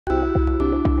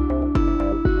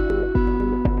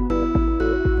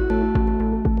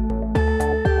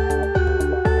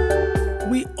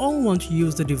want to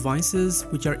use the devices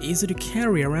which are easy to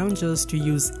carry around just to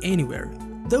use anywhere.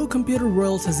 Though computer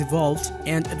world has evolved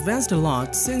and advanced a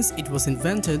lot since it was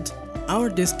invented, our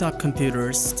desktop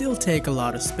computers still take a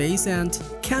lot of space and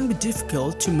can be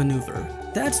difficult to maneuver.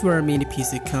 That's where Mini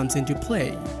PC comes into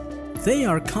play. They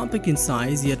are compact in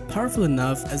size yet powerful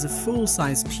enough as a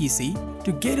full-size PC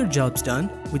to get your jobs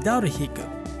done without a hiccup.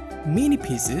 Mini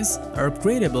PCs are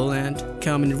upgradable and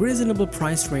come in a reasonable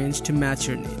price range to match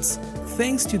your needs,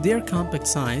 thanks to their compact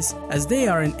size, as they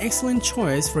are an excellent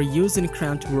choice for use in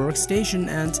cramped workstation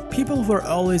and people who are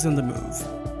always on the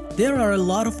move. There are a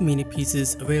lot of mini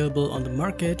PCs available on the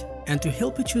market, and to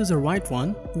help you choose the right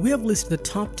one, we have listed the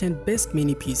top 10 best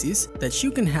mini PCs that you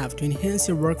can have to enhance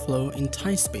your workflow in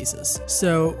tight spaces.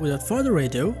 So without further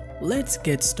ado, let's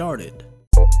get started.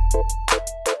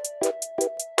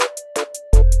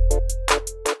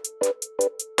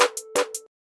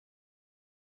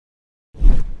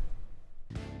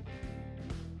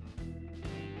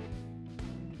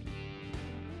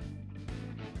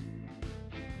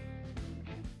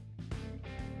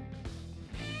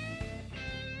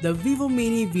 The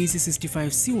VivoMini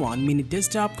VC65C1 mini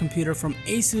desktop computer from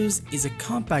Asus is a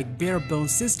compact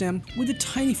bare-bones system with a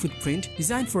tiny footprint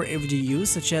designed for everyday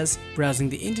use such as browsing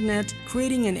the internet,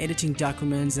 creating and editing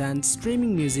documents, and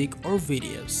streaming music or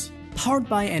videos. Powered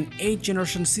by an 8th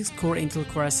generation 6-core Intel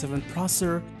Core i7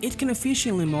 processor, it can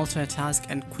efficiently multitask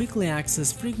and quickly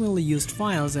access frequently used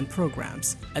files and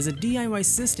programs. As a DIY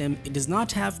system, it does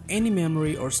not have any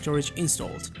memory or storage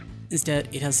installed. Instead,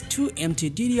 it has two empty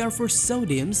DDR4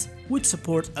 SODIMMs which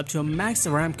support up to a max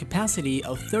RAM capacity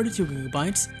of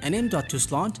 32GB, an M.2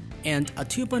 slot, and a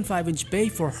 2.5-inch bay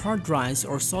for hard drives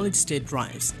or solid-state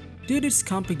drives. Due to its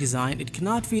compact design, it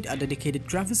cannot fit a dedicated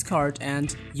graphics card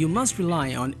and you must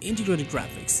rely on integrated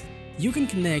graphics. You can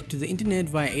connect to the internet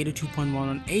via 802.1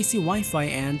 on AC Wi-Fi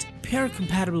and pair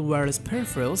compatible wireless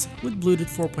peripherals with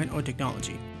Bluetooth 4.0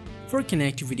 technology. For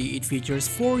connectivity, it features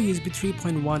 4 USB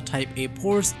 3.1 Type-A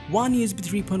ports, 1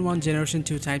 USB 3.1 Generation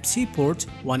 2 Type-C port,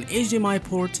 1 HDMI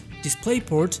port,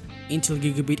 DisplayPort, Intel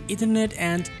Gigabit Ethernet,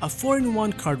 and a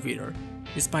 4-in-1 card reader.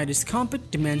 Despite its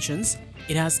compact dimensions,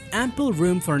 it has ample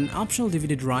room for an optional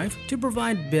DVD drive to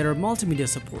provide better multimedia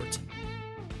support.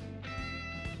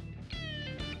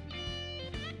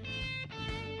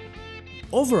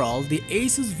 Overall, the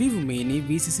Asus VivoMini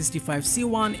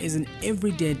VC65C1 is an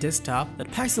everyday desktop that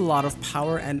packs a lot of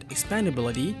power and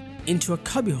expandability into a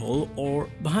cubbyhole or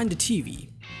behind the TV.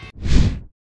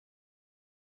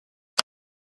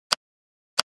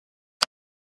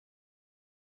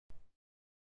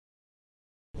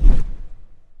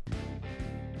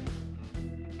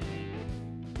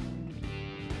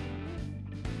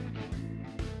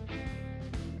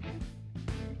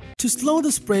 To slow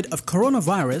the spread of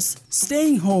coronavirus,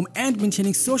 staying home and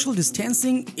maintaining social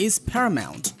distancing is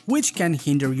paramount, which can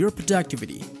hinder your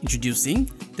productivity. Introducing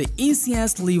the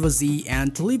ECS Leva Z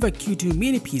and Leva Q2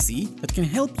 Mini PC that can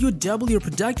help you double your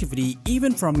productivity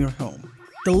even from your home.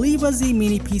 The Leva Z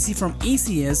Mini PC from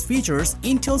ECS features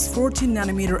Intel's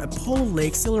 14nm Apollo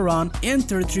Lake Celeron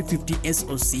N3350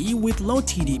 SoC with low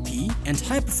TDP and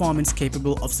high performance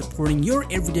capable of supporting your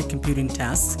everyday computing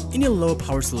tasks in a low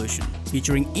power solution.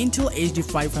 Featuring Intel HD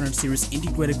 500 series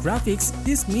integrated graphics,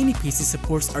 this mini PC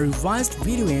supports a revised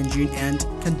video engine and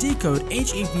can decode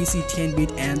HEVC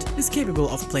 10-bit and is capable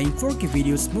of playing 4K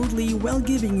video smoothly while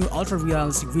giving you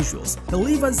ultra-realistic visuals. The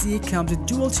Leva Z comes with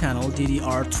dual-channel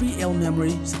DDR3L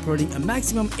memory supporting a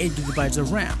maximum 8GB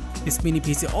of RAM. This mini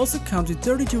PC also comes with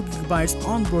 32GB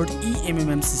onboard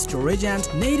eMMC storage and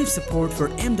native support for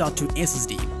M.2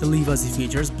 SSD. The Leva Z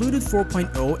features Bluetooth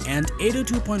 4.0 and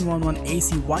 802.11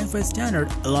 AC Wi-Fi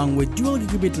standard along with dual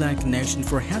gigabit LAN connection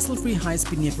for hassle-free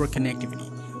high-speed network connectivity.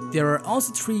 There are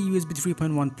also 3 USB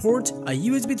 3.1 ports, a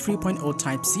USB 3.0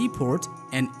 Type-C port,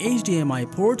 an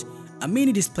HDMI port, a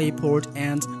mini display port,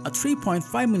 and a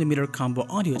 3.5mm combo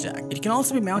audio jack. It can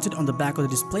also be mounted on the back of the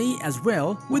display as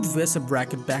well with VESA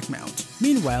bracket back mount.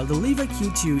 Meanwhile, the Leva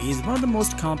Q2 is one of the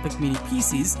most compact mini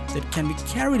PCs that can be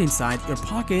carried inside your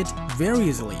pocket very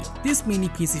easily. This mini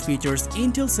PC features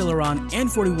Intel Celeron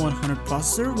N4100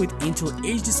 processor with Intel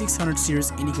HD 600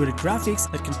 series integrated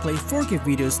graphics that can play 4K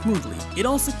videos smoothly. It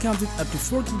also comes with up to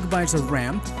 4GB of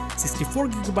RAM,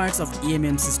 64GB of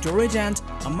eMMC storage, and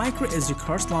a micro SD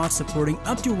card slot supporting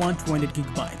up to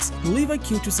 128GB. The Leva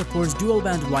Q2 supports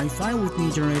dual-band Wi-Fi with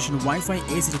new generation Wi-Fi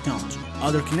AC technology.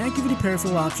 Other connectivity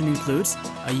peripheral option includes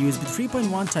a USB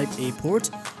 3.1 Type-A port,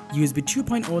 USB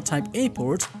 2.0 Type-A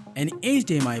port, an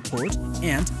HDMI port,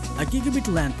 and a gigabit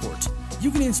LAN port. You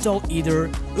can install either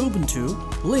Ubuntu,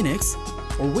 Linux,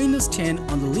 or Windows 10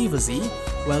 on the Leva Z,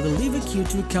 while the Leva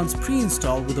Q2 comes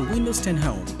pre-installed with a Windows 10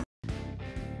 Home.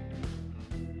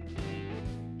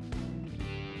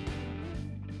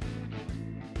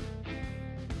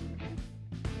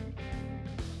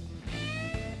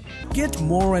 Get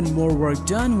more and more work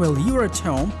done while you're at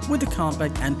home with the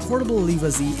compact and portable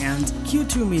LivaZ and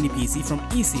Z2 Mini PC from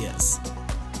ECS.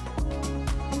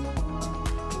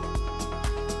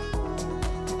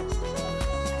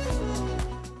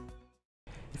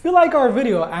 If you like our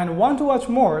video and want to watch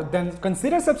more, then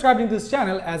consider subscribing to this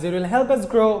channel as it will help us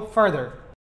grow further.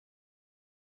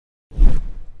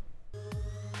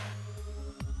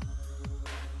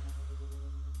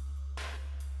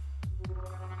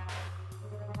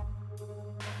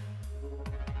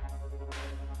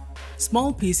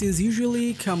 Small PCs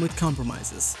usually come with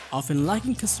compromises, often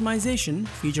lacking customization,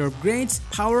 feature upgrades,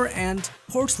 power and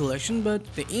port selection, but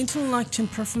the Intel NUC 10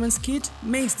 Performance Kit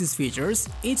makes these features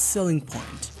its selling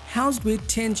point. Housed with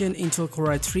 10th-gen Intel Core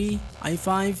i3,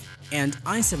 i5 and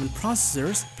i7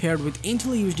 processors paired with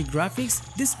Intel UHD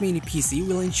graphics, this mini PC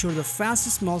will ensure the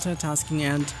fastest multitasking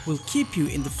and will keep you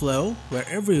in the flow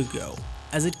wherever you go.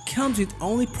 As it comes with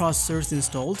only processors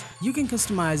installed, you can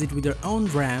customize it with your own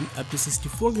RAM up to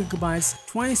 64GB,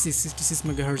 2666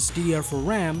 MHz DDR4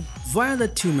 RAM via the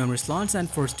 2 memory slots, and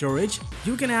for storage,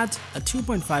 you can add a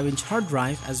 2.5-inch hard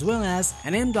drive as well as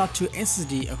an M.2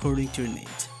 SSD according to your need.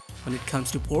 When it comes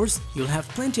to ports, you'll have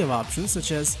plenty of options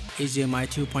such as HDMI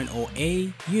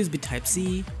 2.0A, USB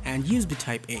Type-C, and USB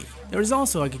Type-A. There is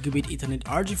also a Gigabit Ethernet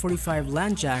RJ45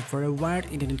 LAN jack for a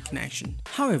wired internet connection.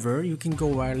 However, you can go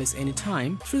wireless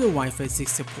anytime through the Wi-Fi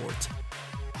 6 support.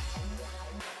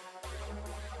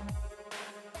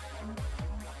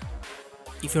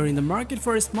 If you're in the market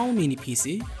for a small mini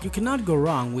PC, you cannot go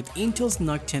wrong with Intel's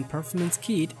NUC 10 Performance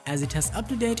Kit, as it has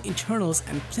up-to-date internals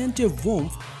and plenty of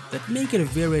warmth that make it a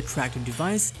very attractive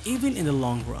device even in the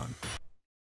long run.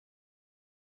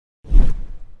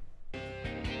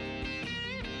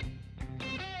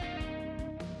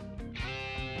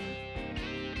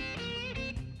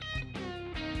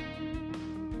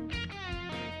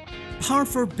 Powered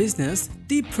for business,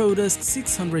 the ProDesk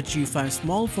 600G5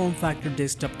 small form factor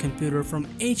desktop computer from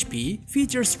HP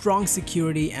features strong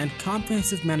security and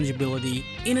comprehensive manageability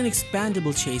in an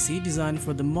expandable chassis designed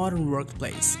for the modern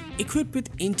workplace. Equipped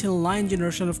with Intel 9th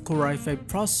generation of Core i5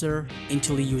 processor,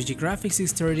 Intel UHD graphics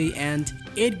 630 and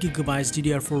 8GB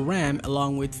DDR4 RAM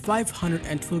along with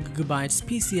 512GB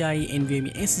PCIe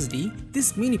NVMe SSD,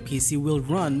 this mini PC will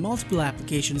run multiple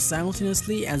applications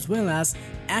simultaneously as well as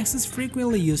access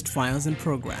frequently used files and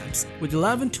programs. With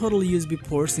 11 total USB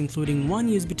ports including 1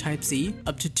 USB Type-C,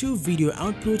 up to 2 video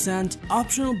outputs and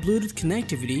optional Bluetooth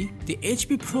connectivity, the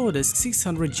HP ProDesk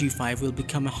 600G5 will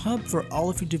become a hub for all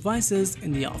of your devices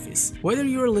in the office. Whether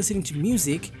you are listening to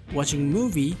music, watching a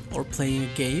movie, or playing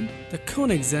a game, the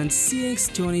codec Zen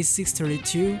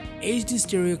CX20632 HD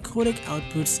stereo codec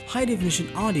outputs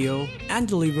high-definition audio and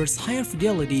delivers higher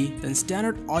fidelity than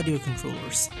standard audio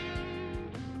controllers.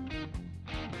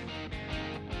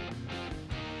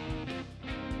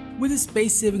 With a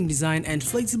space-saving design and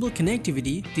flexible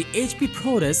connectivity, the HP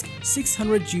ProDesk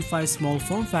 600G5 small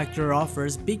form factor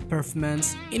offers big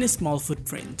performance in a small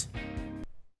footprint.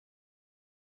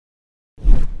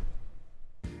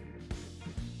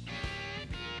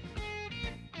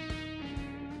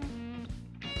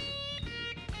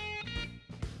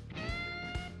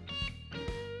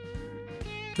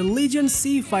 The Legion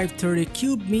C530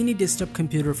 Cube Mini Desktop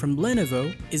Computer from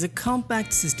Lenovo is a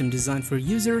compact system designed for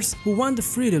users who want the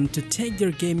freedom to take their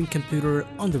gaming computer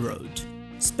on the road.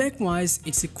 Spec-wise,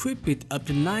 it's equipped with up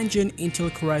to 9th-gen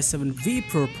Intel Core i7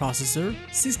 Pro processor,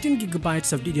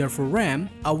 16GB of DDR4 RAM,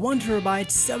 a 1TB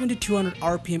 7200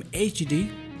 RPM HDD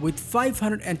with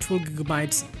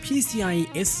 512GB PCIe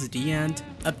SSD and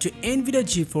up to NVIDIA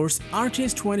GeForce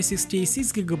RTX 2060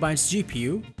 6GB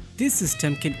GPU. This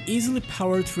system can easily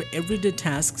power through everyday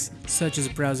tasks such as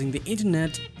browsing the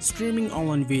internet, streaming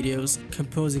online videos,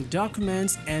 composing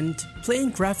documents, and playing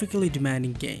graphically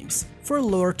demanding games. For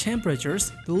lower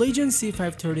temperatures, the Legion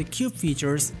C530 Cube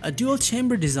features a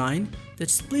dual-chamber design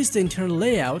that splits the internal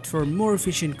layout for more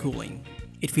efficient cooling.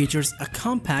 It features a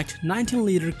compact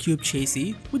 19-liter cube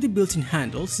chassis with a built-in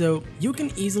handle, so you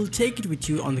can easily take it with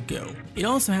you on the go. It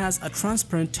also has a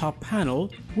transparent top panel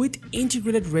with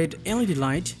integrated red LED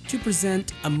light to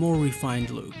present a more refined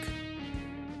look.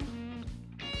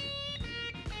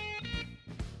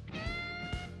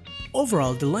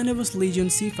 Overall, the Lenovo's Legion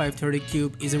C530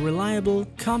 Cube is a reliable,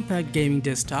 compact gaming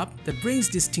desktop that brings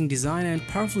distinct design and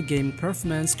powerful gaming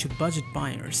performance to budget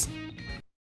buyers.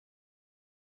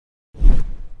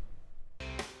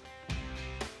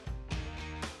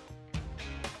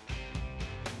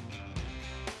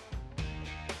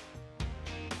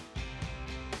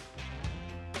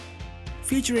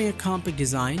 Featuring a compact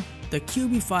design, The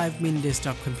QB5 mini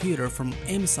desktop computer from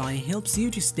MSI helps you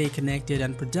to stay connected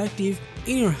and productive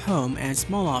in your home and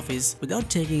small office without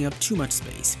taking up too much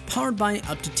space. Powered by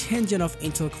up to 10 Gen of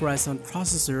Intel Core i7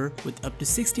 processor with up to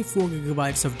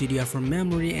 64GB of DDR4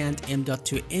 memory and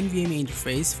M.2 NVMe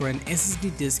interface for an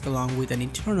SSD disk along with an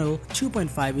internal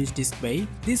 2.5-inch disc bay,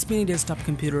 this mini desktop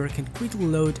computer can quickly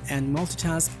load and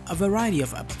multitask a variety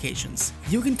of applications.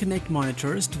 You can connect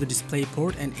monitors to the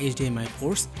DisplayPort and HDMI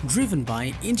ports driven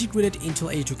by integrated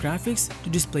Intel HD graphics to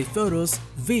display photos,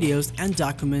 videos, and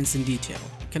documents in detail.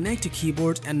 Connect a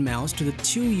keyboard and mouse to the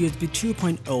two USB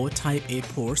 2.0 Type A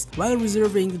ports while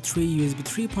reserving the three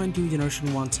USB 3.2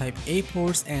 Generation 1 Type A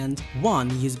ports and one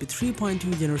USB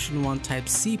 3.2 Generation 1 Type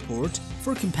C port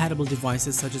for compatible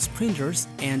devices such as printers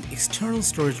and external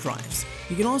storage drives.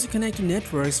 You can also connect to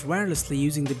networks wirelessly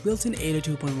using the built-in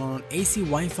 802.11 AC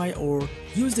Wi-Fi or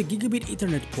use the Gigabit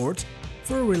Ethernet port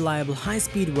for a reliable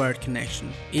high-speed wired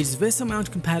connection. Its VESA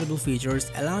mount compatible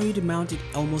features allow you to mount it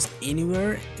almost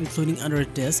anywhere, including under a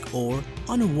desk or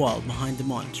on a wall behind the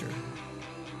monitor.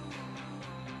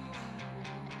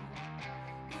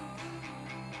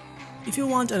 If you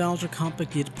want an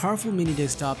ultra-compact yet powerful mini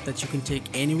desktop that you can take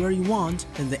anywhere you want,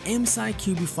 then the MSI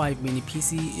Cubi 5 Mini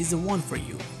PC is the one for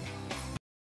you.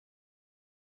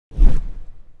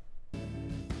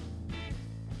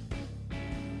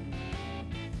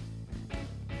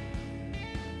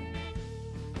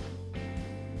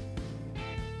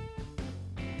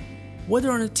 Whether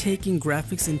undertaking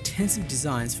graphics-intensive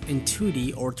designs in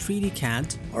 2D or 3D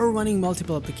CAD or running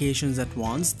multiple applications at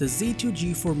once, the Z2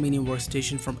 G4 Mini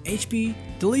Workstation from HP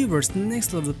delivers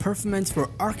next-level performance for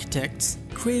architects,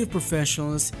 creative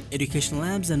professionals, education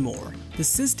labs, and more. The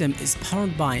system is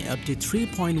powered by up to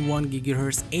 3.1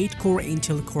 GHz 8-core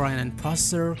Intel Core i9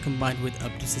 processor combined with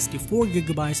up to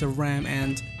 64GB of RAM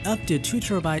and up to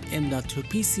 2TB M.2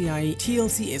 PCIe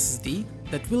TLC SSD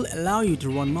that will allow you to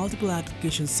run multiple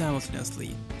applications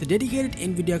simultaneously. The dedicated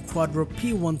NVIDIA Quadro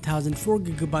P1000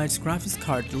 4GB graphics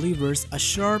card delivers a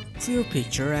sharp, clear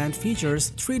picture and features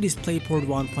 3 DisplayPort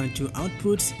 1.2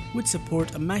 outputs which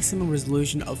support a maximum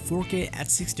resolution of 4K at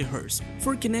 60Hz.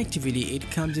 For connectivity, it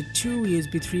comes with 2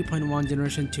 USB 3.1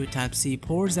 Generation 2 Type-C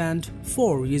ports and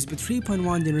 4 USB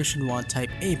 3.1 Generation 1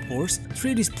 Type-A ports,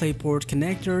 3 DisplayPort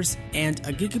connectors, and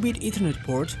a Gigabit Ethernet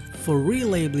port for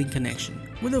relabeling connection.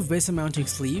 With a VESA mounting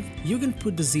sleeve, you can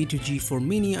put the Z2 G4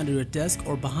 Mini under your desk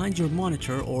or behind your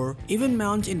monitor or even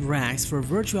mount in racks for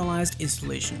virtualized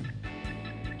installation.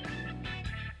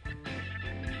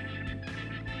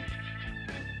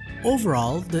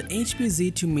 Overall, the HP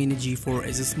Z2 Mini G4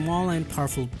 is a small and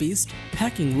powerful beast,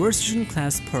 packing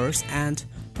workstation-class perks and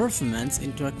performance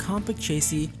into a compact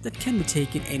chassis that can be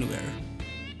taken anywhere.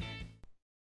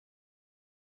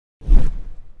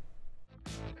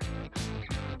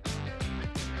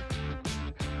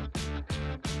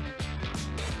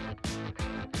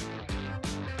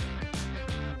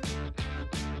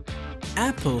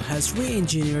 Apple has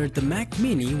re-engineered the Mac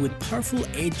Mini with powerful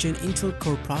 8th-gen Intel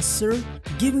Core processor,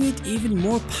 giving it even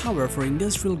more power for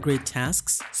industrial-grade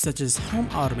tasks such as home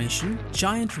automation,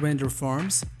 giant render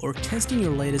farms, or testing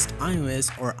your latest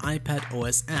iOS or iPad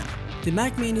OS app. The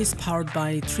Mac Mini is powered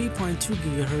by 3.2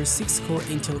 GHz 6-core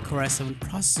Intel Core i7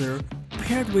 processor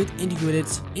paired with integrated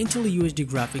Intel UHD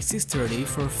graphics 630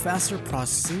 for faster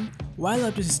processing, while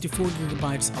up to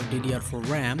 64GB of DDR4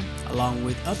 RAM along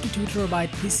with up to 2TB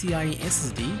PCIe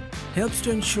SSD helps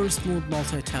to ensure smooth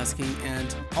multitasking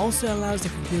and also allows the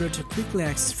computer to quickly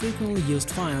access frequently used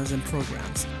files and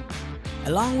programs.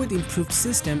 Along with improved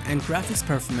system and graphics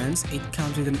performance, it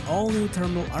comes with an all-new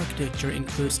thermal architecture,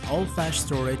 includes all-flash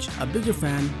storage, a bigger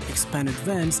fan, expanded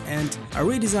vents, and a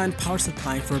redesigned power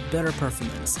supply for better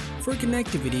performance. For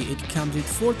connectivity, it comes with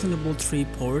 4 Thunderbolt 3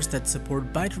 ports that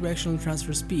support bidirectional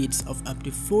transfer speeds of up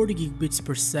to 40 gigabits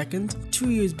per second, 2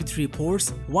 USB 3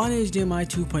 ports, 1 HDMI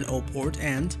 2.0 port,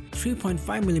 and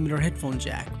 3.5mm headphone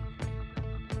jack.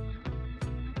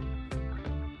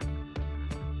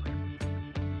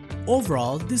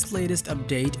 Overall, this latest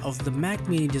update of the Mac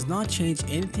Mini does not change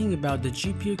anything about the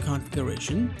GPU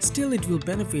configuration. Still, it will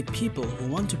benefit people who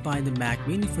want to buy the Mac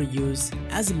Mini for use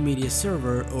as a media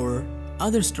server or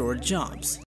other storage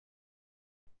jobs.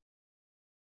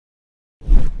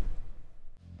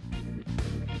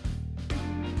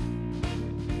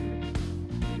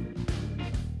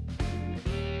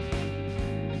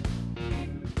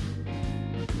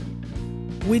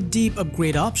 With deep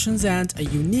upgrade options and a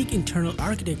unique internal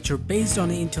architecture based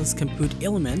on Intel's compute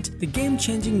element, the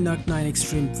game-changing NUC 9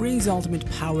 Extreme brings ultimate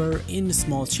power in a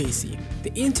small chassis.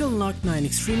 The Intel NUC 9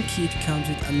 Extreme kit comes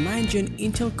with a 9th-gen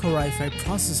Intel Core i5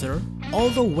 processor all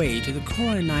the way to the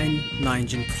Core i9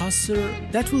 9th-gen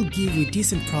processor that will give you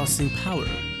decent processing power.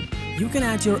 You can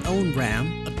add your own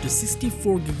RAM up to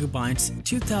 64GB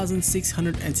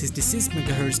 2666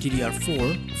 MHz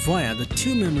DDR4 via the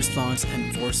 2 memory slots,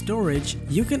 and for storage,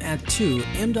 you can add 2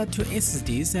 M.2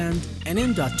 SSDs and an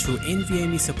M.2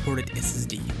 NVMe supported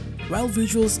SSD. While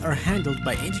visuals are handled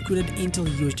by integrated Intel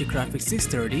UHD Graphics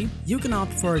 630, you can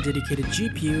opt for a dedicated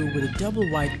GPU with a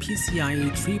double-wide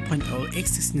PCIe 3.0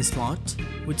 X16 slot,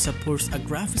 which supports a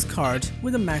graphics card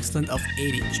with a max length of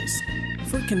 8 inches.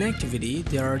 For connectivity,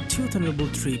 there are 2 Thunderbolt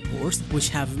 3 ports which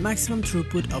have a maximum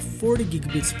throughput of 40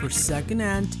 gigabits per second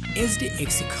and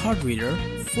SDXC card reader,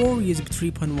 4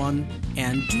 USB 3.1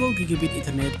 and dual gigabit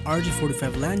Ethernet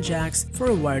RJ45 LAN jacks for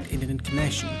a wired internet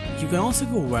connection. You can also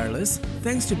go wireless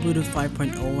thanks to Bluetooth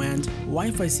 5.0 and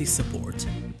Wi-Fi 6 support.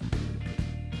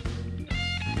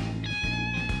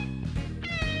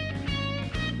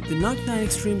 The NUC 9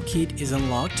 Extreme kit is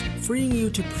unlocked, freeing you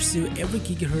to pursue every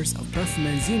gigahertz of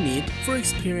performance you need for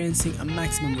experiencing a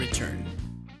maximum return.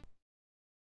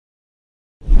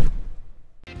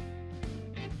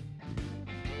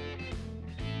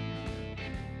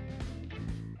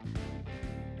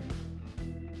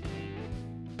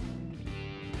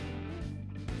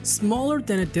 Smaller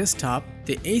than a desktop,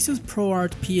 the Asus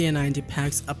ProArt PA90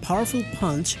 packs a powerful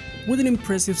punch with an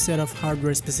impressive set of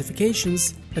hardware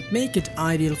specifications that make it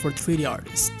ideal for 3D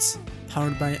artists.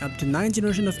 Powered by up to 9th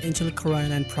generation of Intel Core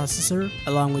i9 processor,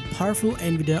 along with powerful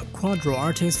NVIDIA Quadro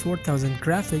RTX 4000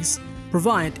 graphics,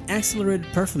 provide accelerated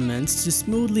performance to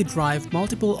smoothly drive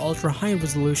multiple ultra-high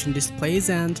resolution displays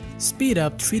and speed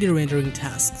up 3D rendering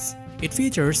tasks. It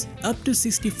features up to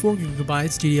 64GB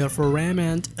DDR4 RAM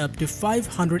and up to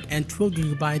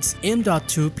 512GB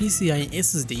M.2 PCIe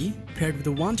SSD, paired with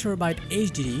a 1TB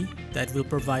HDD that will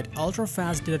provide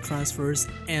ultra-fast data transfers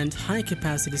and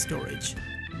high-capacity storage.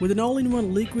 With an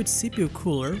all-in-one liquid CPU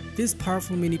cooler, this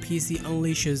powerful mini PC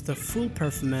unleashes the full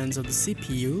performance of the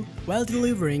CPU while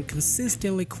delivering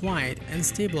consistently quiet and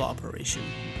stable operation.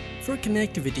 For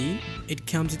connectivity, it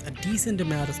comes with a decent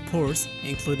amount of ports,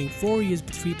 including 4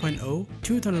 USB 3.0,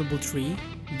 2 Thunderbolt 3,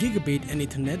 Gigabit and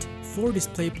Ethernet, 4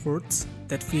 display ports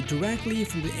that feed directly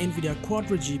from the NVIDIA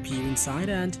Quadro GPU inside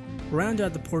and round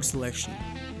out the port selection.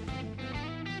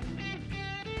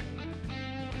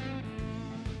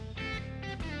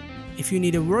 If you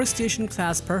need a workstation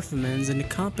class performance and a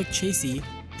compact chassis,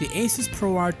 the Asus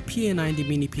ProArt PA90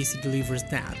 Mini PC delivers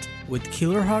that, with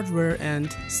killer hardware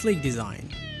and sleek design.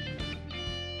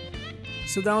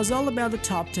 So that was all about the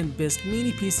top 10 best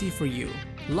mini PC for you.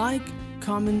 Like,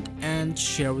 comment and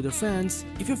share with your friends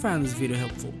if you found this video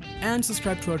helpful. And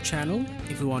subscribe to our channel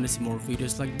if you want to see more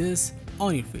videos like this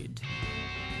on your feed.